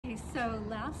Okay, so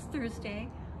last Thursday,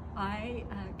 I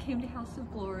came to House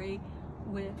of Glory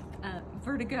with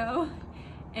vertigo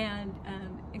and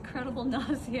incredible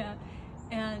nausea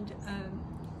and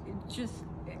just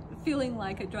feeling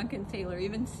like a drunken sailor,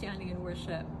 even standing in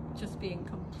worship, just being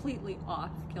completely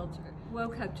off kilter.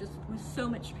 Woke up just with so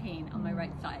much pain on my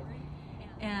right side.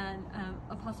 And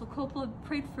Apostle Coppola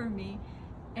prayed for me,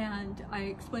 and I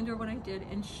explained to her what I did,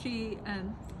 and she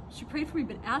prayed for me,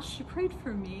 but as she prayed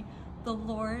for me, the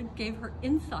Lord gave her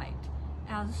insight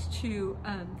as to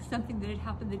something that had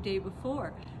happened the day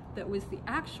before that was the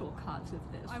actual cause of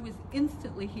this. I was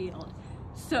instantly healed.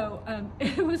 So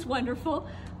it was wonderful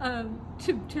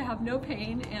to have no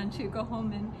pain and to go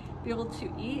home and be able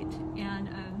to eat. And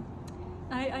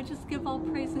I just give all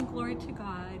praise and glory to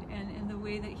God and the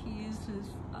way that He uses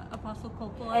Apostle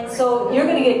Coppola. And so you're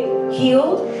going to get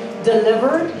healed,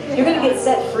 delivered, you're going to get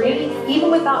set free,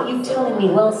 even without you telling me,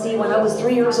 well, see, when I was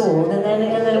 3 years old, and then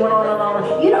it went on and on.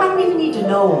 I don't even need to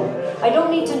know. I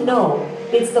don't need to know.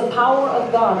 It's the power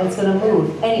of God that's going to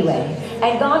move anyway.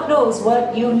 And God knows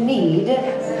what you need.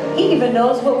 He even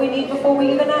knows what we need before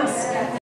we even ask.